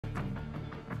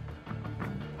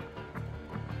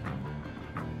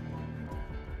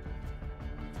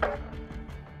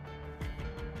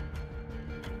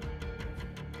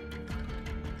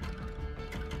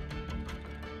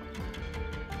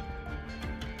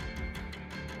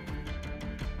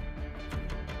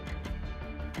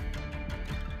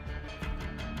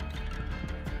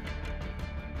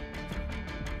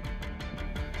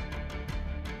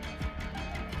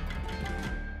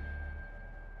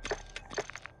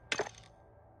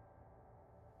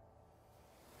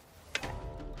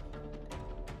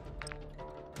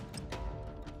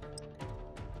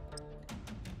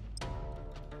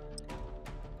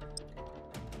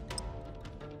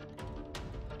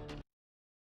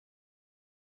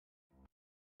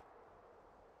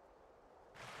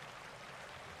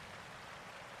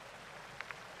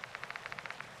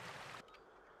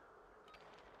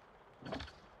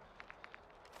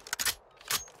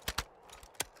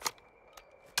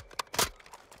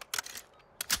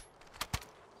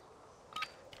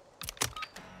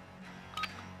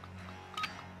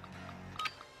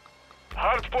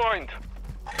Hard point.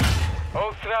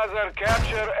 All Strasser,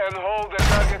 capture and hold the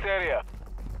target area.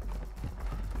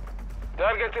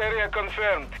 Target area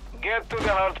confirmed. Get to the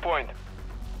hard point.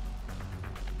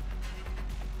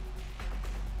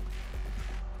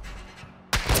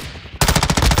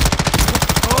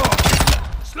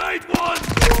 Slide one!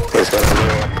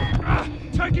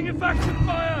 Taking effective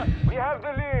fire! We have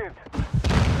the lead.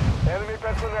 Enemy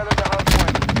personnel at the hard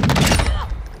point.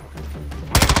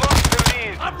 We've lost the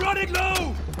lead. I'm running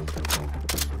low!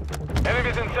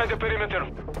 Enemies inside the perimeter.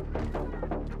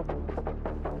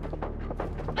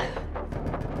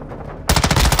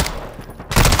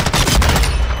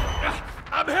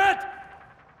 I'm hit!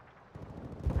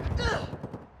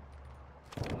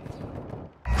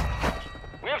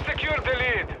 We have secured the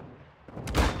lead.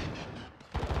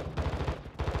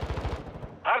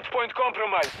 Hard point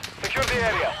compromised. Secure the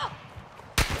area.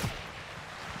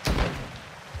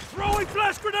 Throwing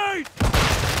flash grenade!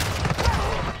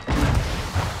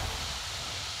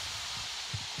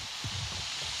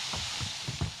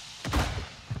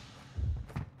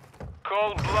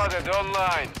 Cold-blooded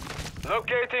online.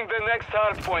 Locating the next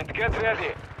hard point. Get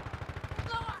ready.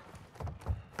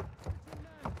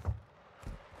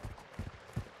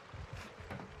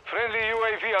 Friendly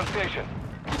UAV on station.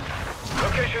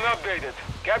 Location updated.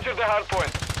 Capture the hard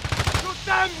point. Shoot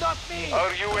them, not me! Our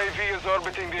UAV is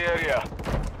orbiting the area.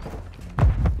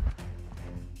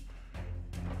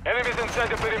 Enemies inside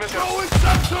the perimeter. Throwing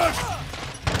sensors!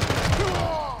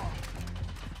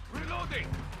 Reloading!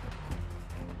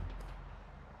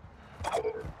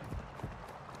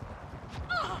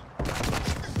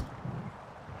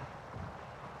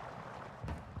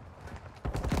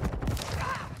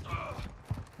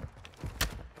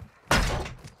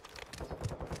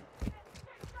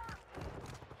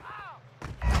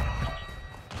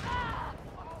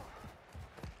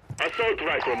 Assault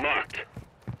rifle marked.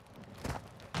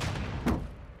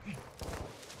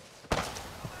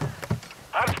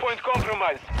 Hardpoint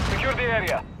compromised. Secure the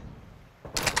area.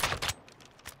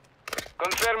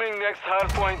 Confirming next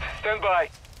hardpoint. Stand by.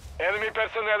 Enemy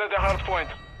personnel at the hardpoint.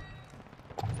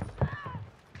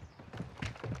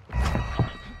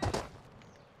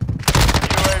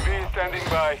 UAV standing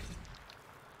by.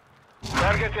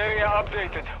 Target area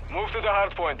updated. Move to the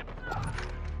hardpoint.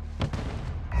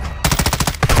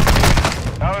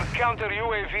 Our counter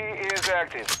UAV is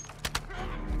active.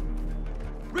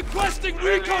 Requesting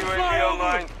Friendly recon UAV flyover!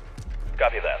 online.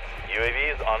 Copy that.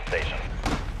 UAV is on station.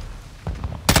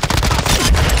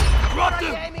 Drop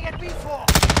them! Aiming at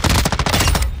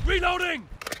B4. Reloading!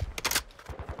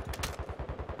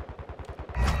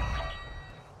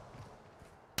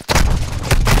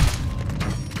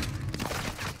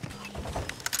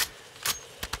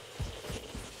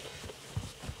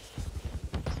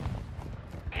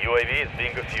 UAV is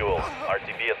being refueled.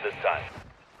 RTB at this time.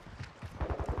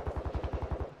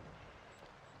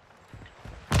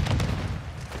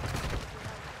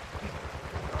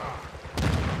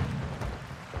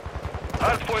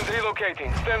 Hardpoint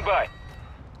relocating. Stand by.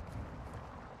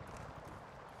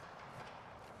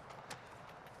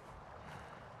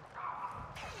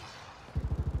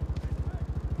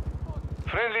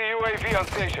 Friendly UAV on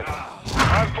station.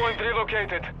 Hardpoint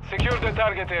relocated. Secure the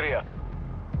target area.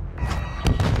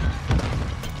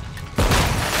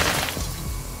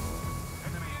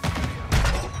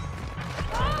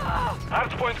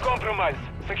 Hardpoint compromised.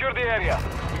 Secure the area.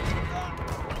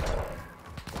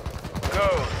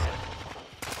 Go.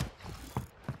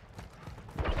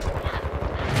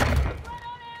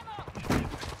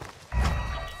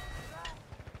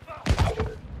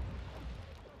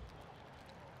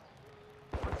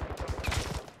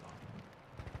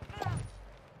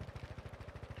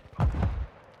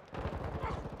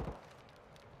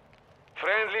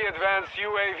 Friendly advanced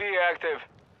UAV active.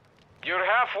 You're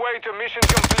halfway to mission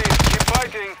complete. Keep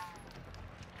fighting.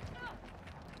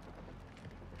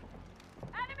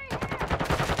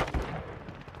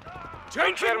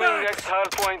 Changing Confirming max! next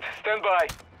hardpoint. Stand by.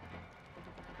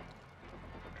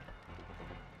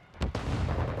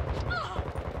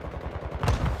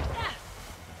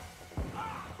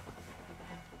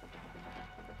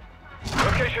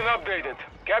 Location updated.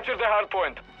 Capture the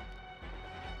hardpoint.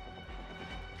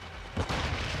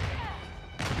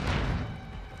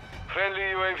 Friendly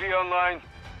UAV online.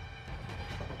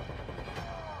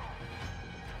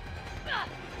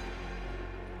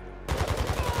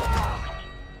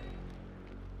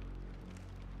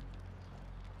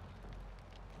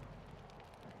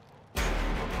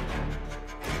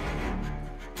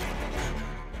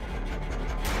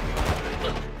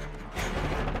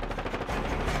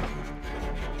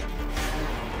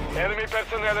 Enemy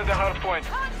personnel at the hardpoint.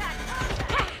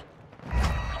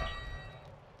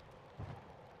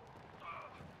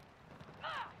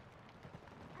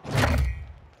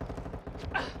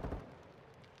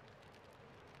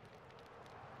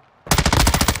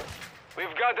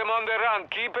 We've got them on the run.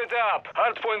 Keep it up.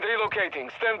 Hardpoint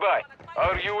relocating. Stand by.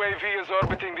 Our UAV is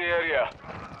orbiting the area.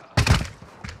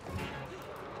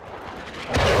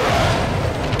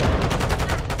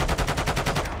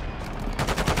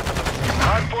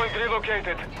 Hardpoint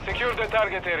relocated. Secure the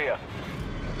target area.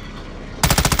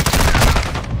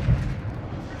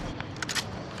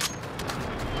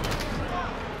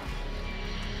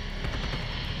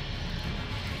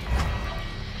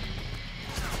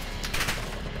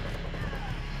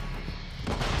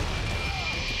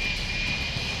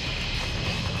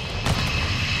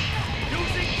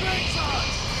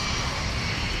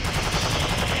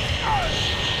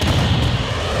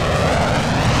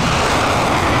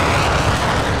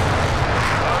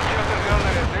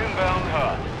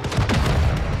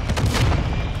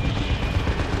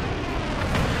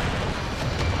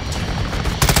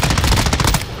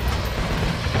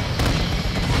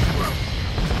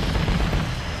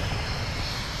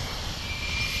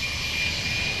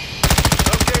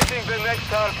 The next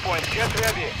hard point. Get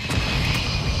ready.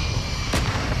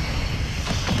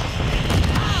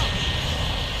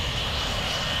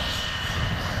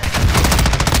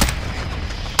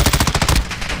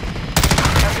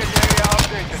 Target area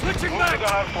updated. Switching Move back. to the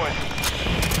hard point.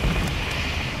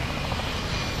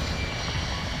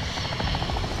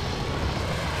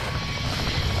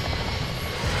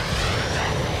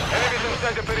 Enemies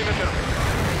inside the perimeter.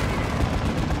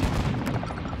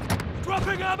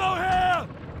 Dropping ammo here!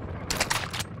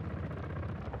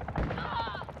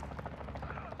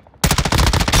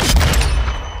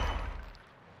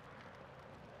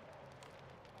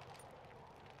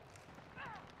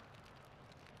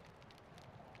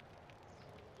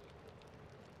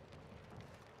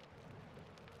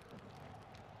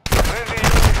 Friendly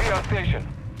UAV on station.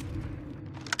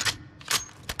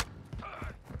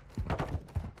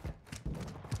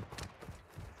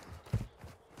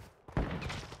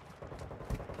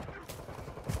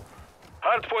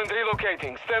 Hardpoint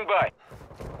relocating. Stand by.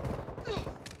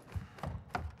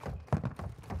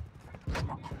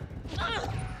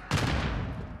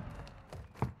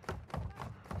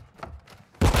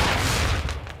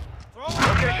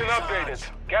 Location updated.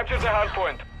 Capture the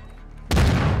hardpoint.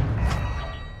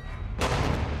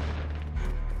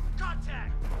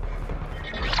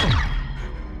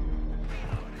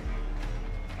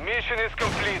 Mission is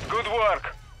complete. Good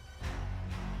work.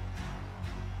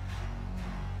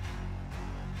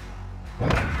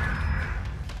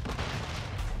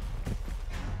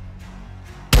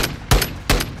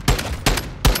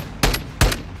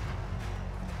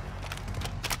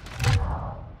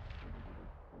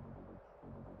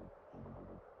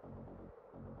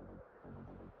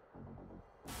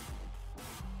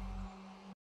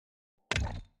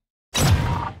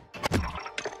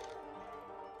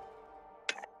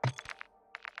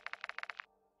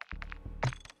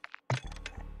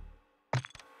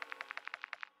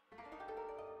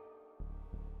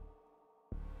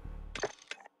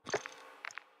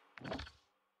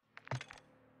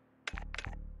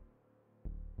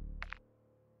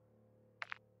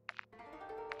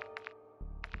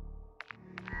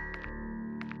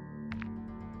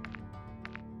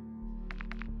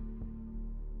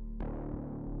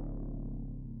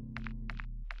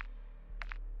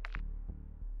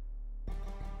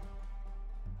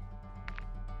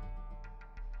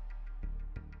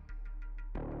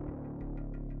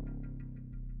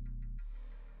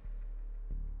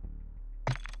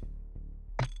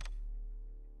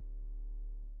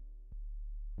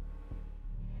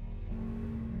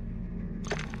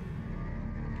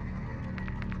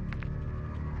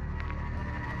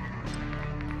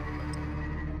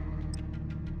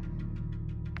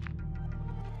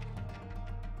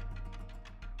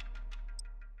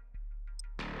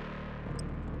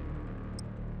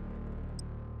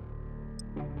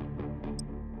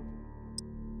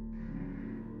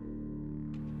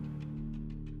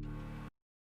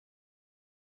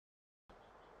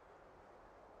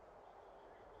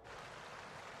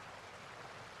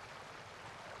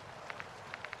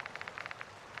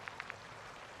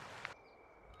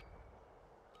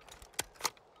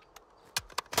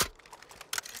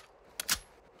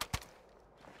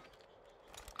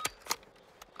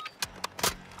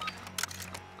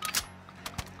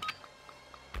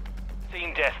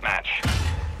 Team deathmatch.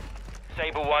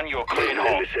 Saber 1, you're cleared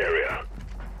hot. this area.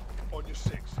 On your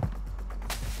 6.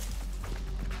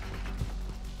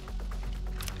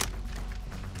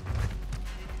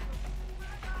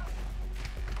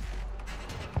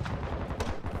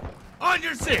 On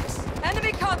your 6!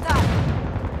 Enemy contact!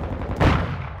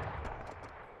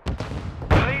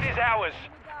 The lead is ours.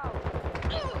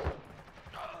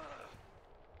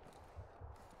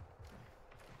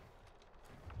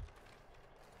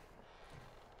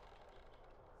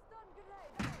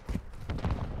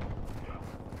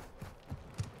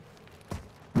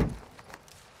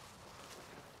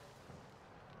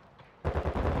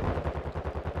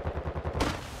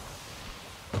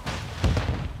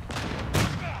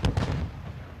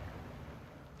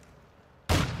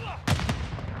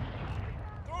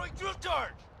 charge!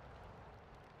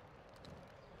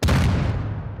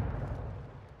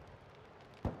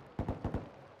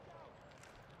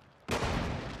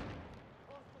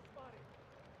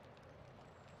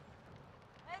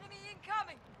 Enemy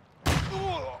incoming!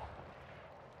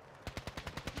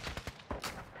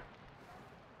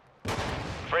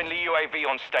 Friendly UAV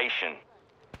on station.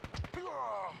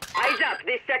 Eyes up,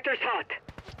 this sector's hot.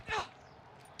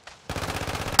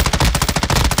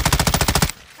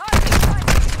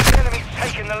 The enemy's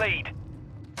taking the lead.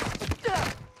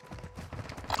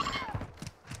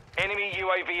 Enemy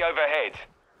UAV overhead.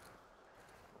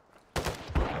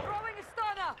 Throwing a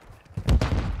stunner!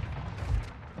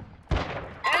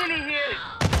 Enemy here!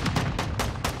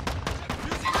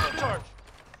 Using full charge!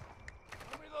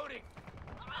 I'm reloading!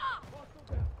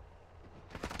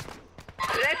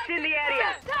 Threats in the area!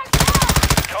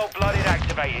 Cold-blooded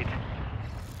activated.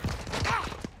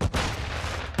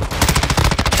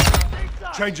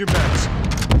 Change your mags!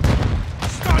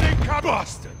 Stunning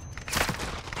bastard!